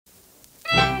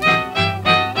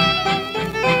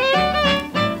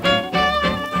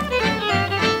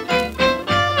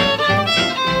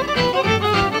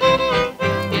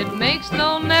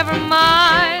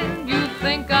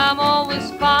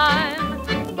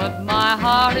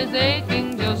is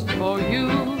aching just for you,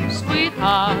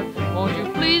 sweetheart. Won't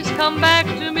you please come back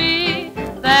to me?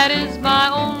 That is my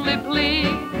only plea.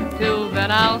 Till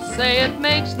then I'll say it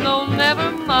makes no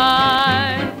never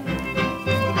mind.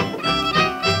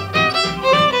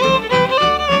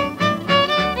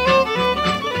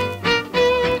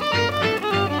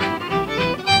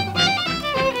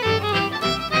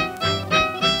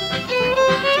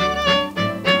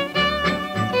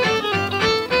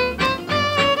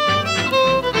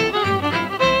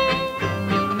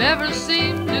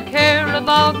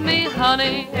 About me,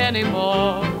 honey,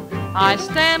 anymore. I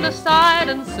stand aside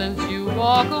and since you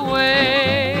walk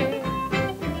away,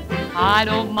 I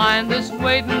don't mind this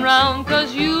waiting round,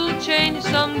 'cause you'll change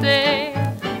someday.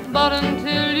 But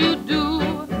until you do,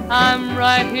 I'm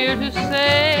right here to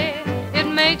say it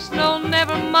makes no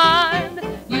never mind.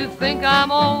 You think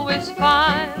I'm always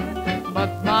fine,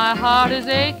 but my heart is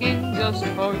aching just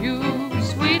for you,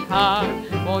 sweetheart.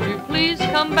 Won't you please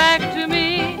come back to me?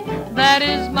 That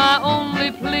is my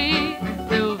only plea.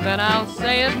 Till then I'll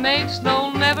say it makes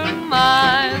no never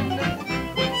mind.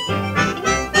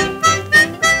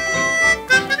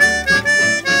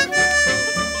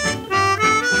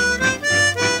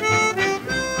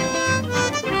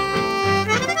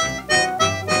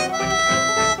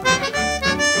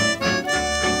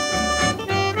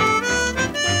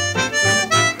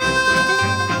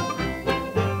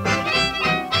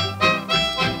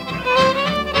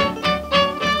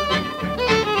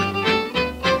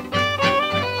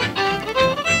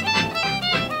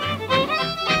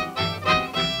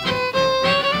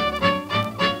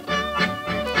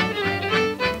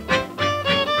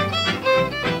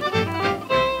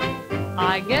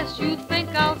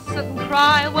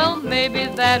 Maybe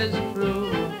that is true,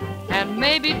 and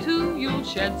maybe too you'll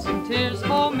shed some tears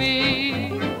for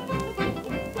me.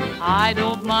 I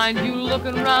don't mind you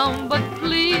looking round, but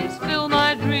please fill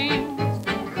my dreams,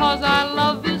 'cause I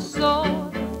love you so.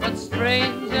 But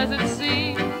strange as it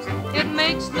seems, it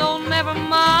makes no never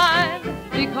mind,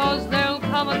 because there'll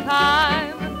come a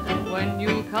time when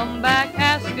you'll come back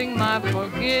asking my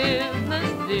forgiveness,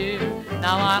 dear.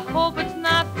 Now I hope it's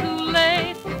not too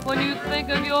late when you think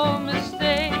of your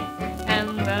mistake. And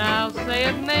then I'll say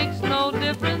it makes no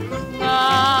difference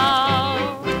now.